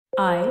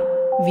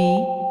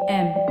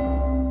IVM.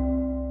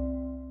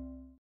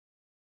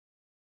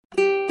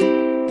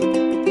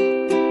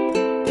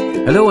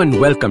 Hello and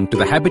welcome to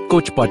the Habit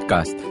Coach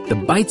Podcast, the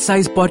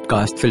bite-sized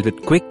podcast filled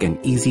with quick and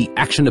easy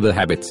actionable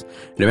habits.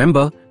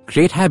 Remember,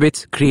 great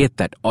habits create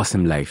that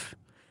awesome life.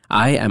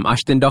 I am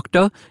Ashton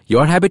Doctor,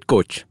 your habit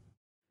coach.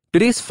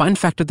 Today's fun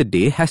fact of the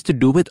day has to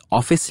do with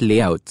office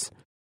layouts.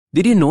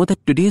 Did you know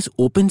that today's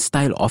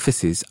open-style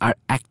offices are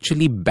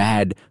actually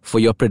bad for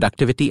your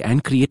productivity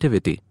and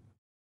creativity?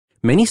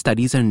 Many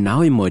studies are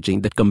now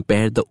emerging that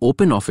compare the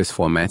open office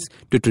formats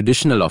to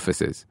traditional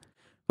offices.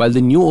 While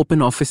the new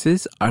open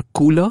offices are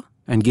cooler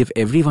and give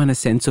everyone a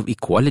sense of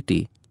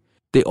equality,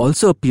 they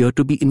also appear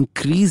to be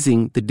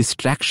increasing the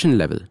distraction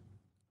level.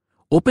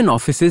 Open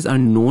offices are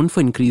known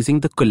for increasing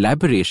the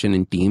collaboration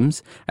in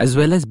teams as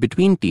well as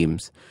between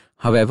teams.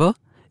 However,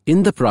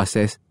 in the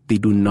process, they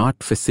do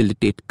not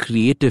facilitate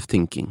creative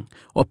thinking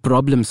or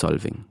problem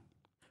solving,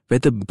 where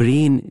the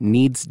brain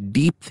needs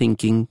deep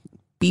thinking,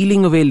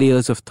 peeling away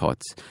layers of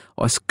thoughts,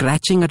 or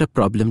scratching at a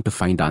problem to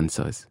find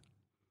answers.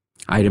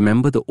 I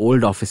remember the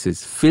old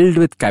offices filled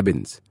with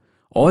cabins,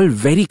 all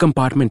very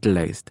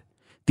compartmentalized.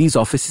 These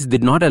offices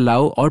did not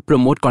allow or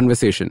promote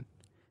conversation.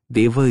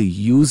 They were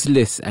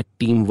useless at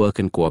teamwork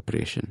and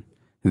cooperation.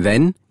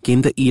 Then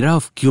came the era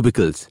of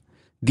cubicles.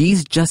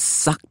 These just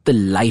sucked the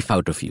life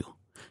out of you.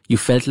 You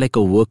felt like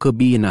a worker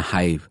bee in a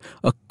hive,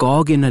 a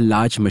cog in a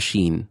large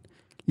machine.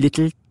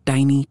 Little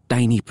tiny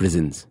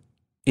prisons.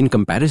 In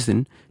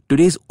comparison,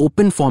 today's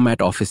open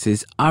format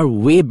offices are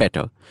way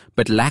better,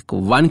 but lack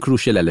one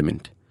crucial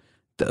element: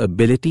 the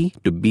ability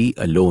to be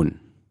alone.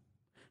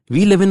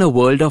 We live in a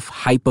world of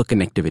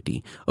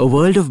hyperconnectivity, a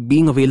world of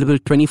being available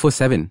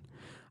 24/7.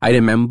 I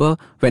remember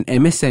when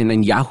MSN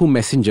and Yahoo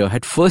Messenger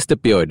had first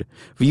appeared,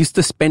 we used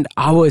to spend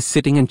hours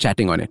sitting and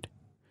chatting on it.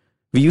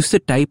 We used to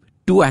type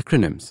two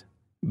acronyms,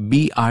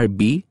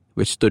 BRB,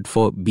 which stood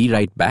for Be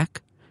Right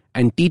Back,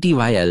 and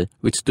TTYL,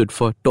 which stood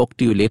for Talk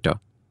to You Later.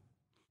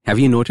 Have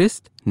you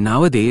noticed?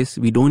 Nowadays,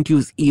 we don't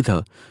use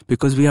either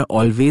because we are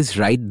always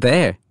right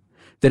there.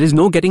 There is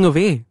no getting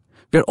away.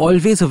 We're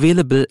always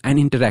available and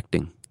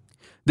interacting.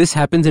 This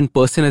happens in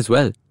person as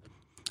well.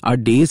 Our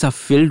days are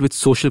filled with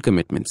social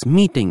commitments,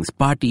 meetings,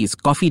 parties,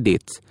 coffee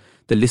dates.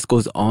 The list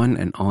goes on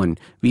and on.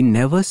 We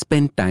never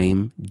spend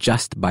time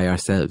just by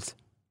ourselves.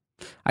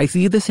 I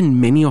see this in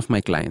many of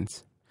my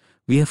clients.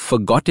 We have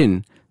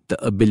forgotten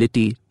the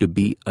ability to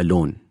be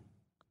alone.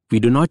 We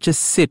do not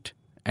just sit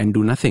and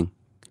do nothing.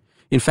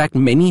 In fact,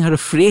 many are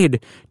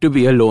afraid to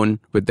be alone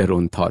with their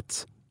own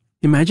thoughts.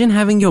 Imagine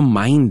having your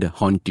mind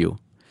haunt you.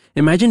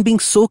 Imagine being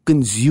so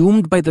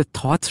consumed by the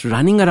thoughts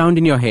running around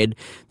in your head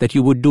that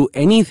you would do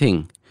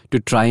anything to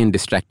try and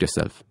distract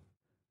yourself.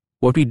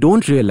 What we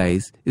don't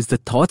realize is the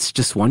thoughts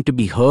just want to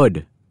be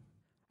heard.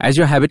 As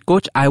your habit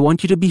coach, I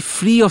want you to be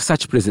free of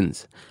such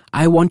prisons.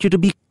 I want you to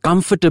be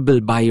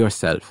comfortable by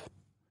yourself.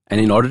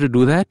 And in order to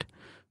do that,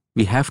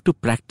 we have to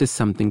practice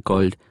something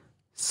called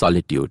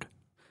solitude.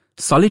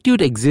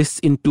 Solitude exists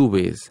in two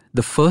ways.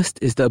 The first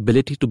is the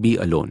ability to be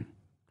alone.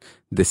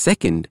 The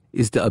second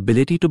is the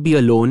ability to be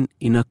alone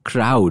in a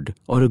crowd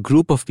or a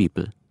group of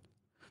people.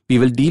 We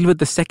will deal with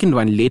the second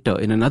one later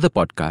in another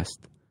podcast.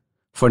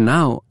 For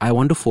now, I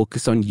want to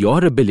focus on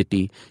your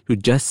ability to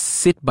just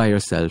sit by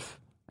yourself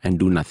and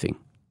do nothing.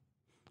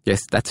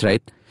 Yes, that's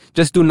right.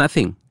 Just do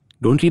nothing.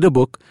 Don't read a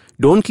book.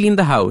 Don't clean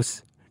the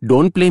house.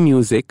 Don't play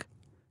music.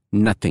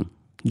 Nothing.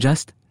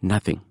 Just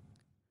nothing.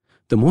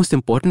 The most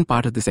important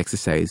part of this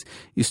exercise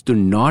is to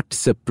not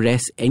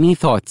suppress any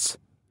thoughts.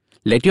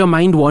 Let your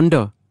mind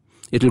wander.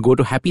 It'll go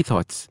to happy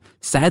thoughts,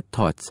 sad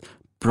thoughts,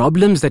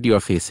 problems that you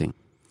are facing.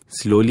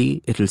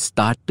 Slowly, it'll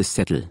start to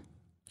settle,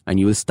 and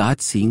you will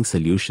start seeing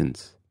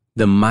solutions.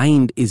 The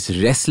mind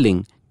is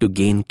wrestling to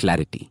gain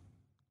clarity.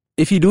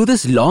 If you do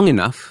this long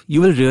enough,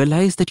 you will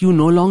realize that you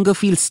no longer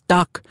feel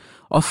stuck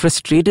or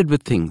frustrated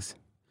with things.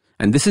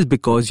 And this is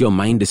because your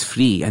mind is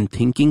free and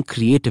thinking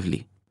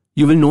creatively.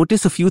 You will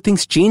notice a few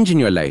things change in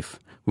your life.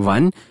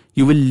 1,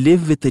 you will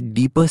live with a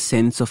deeper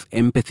sense of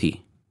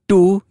empathy.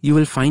 2, you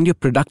will find your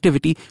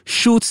productivity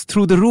shoots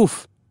through the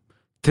roof.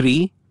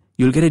 3,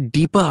 you'll get a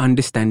deeper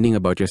understanding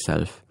about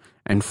yourself.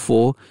 And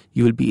 4,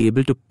 you will be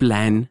able to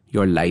plan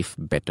your life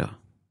better.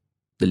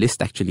 The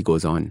list actually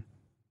goes on.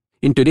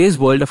 In today's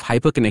world of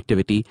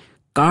hyperconnectivity,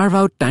 carve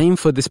out time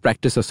for this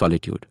practice of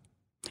solitude.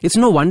 It's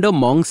no wonder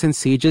monks and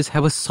sages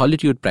have a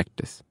solitude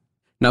practice.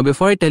 Now,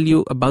 before I tell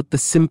you about the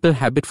simple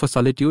habit for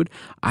solitude,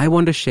 I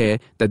want to share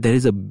that there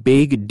is a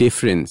big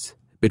difference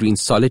between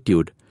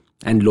solitude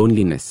and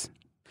loneliness.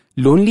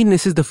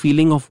 Loneliness is the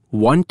feeling of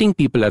wanting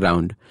people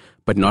around,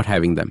 but not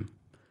having them.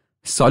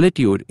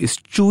 Solitude is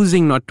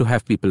choosing not to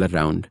have people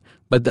around,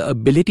 but the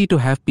ability to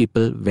have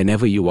people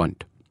whenever you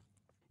want.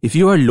 If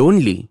you are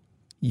lonely,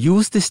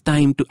 use this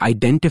time to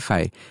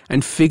identify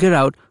and figure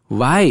out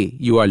why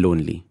you are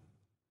lonely.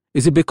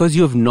 Is it because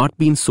you have not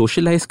been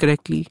socialized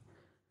correctly?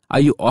 Are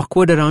you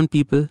awkward around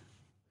people?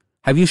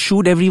 Have you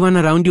shooed everyone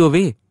around you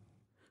away?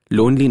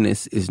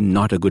 Loneliness is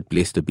not a good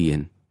place to be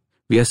in.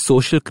 We are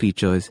social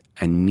creatures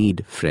and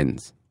need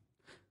friends.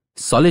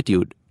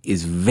 Solitude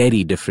is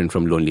very different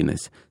from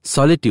loneliness.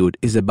 Solitude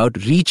is about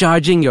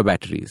recharging your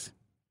batteries.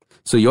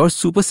 So your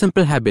super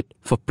simple habit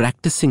for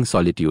practicing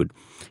solitude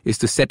is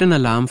to set an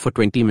alarm for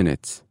 20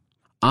 minutes.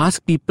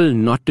 Ask people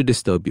not to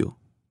disturb you.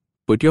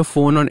 Put your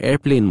phone on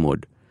airplane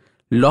mode.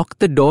 Lock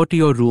the door to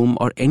your room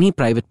or any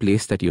private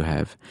place that you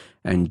have,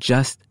 and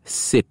just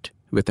sit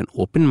with an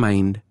open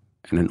mind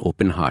and an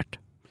open heart.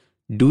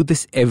 Do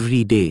this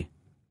every day.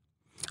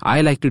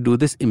 I like to do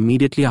this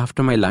immediately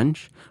after my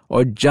lunch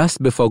or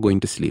just before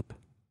going to sleep.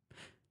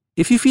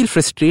 If you feel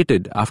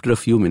frustrated after a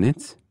few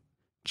minutes,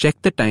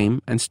 check the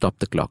time and stop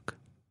the clock.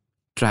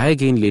 Try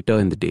again later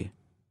in the day.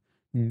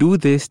 Do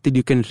this till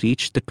you can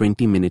reach the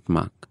 20-minute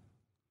mark.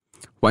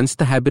 Once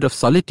the habit of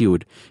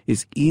solitude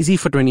is easy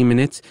for 20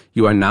 minutes,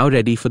 you are now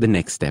ready for the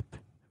next step,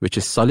 which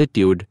is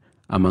solitude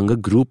among a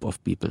group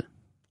of people.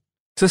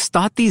 So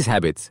start these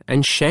habits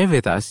and share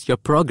with us your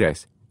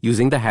progress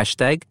using the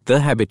hashtag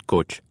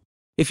 #TheHabitCoach.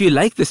 If you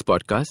like this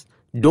podcast,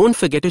 don't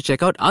forget to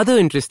check out other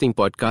interesting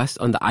podcasts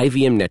on the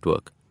IVM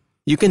network.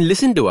 You can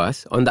listen to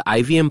us on the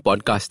IVM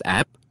Podcast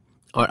app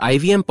or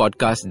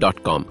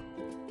ivmpodcast.com.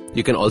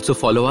 You can also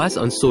follow us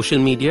on social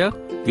media.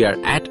 We are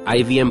at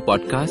IVM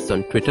Podcasts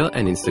on Twitter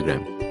and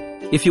Instagram.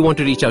 If you want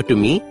to reach out to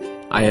me,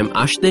 I am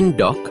Ashtin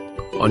Doc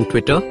on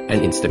Twitter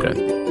and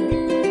Instagram.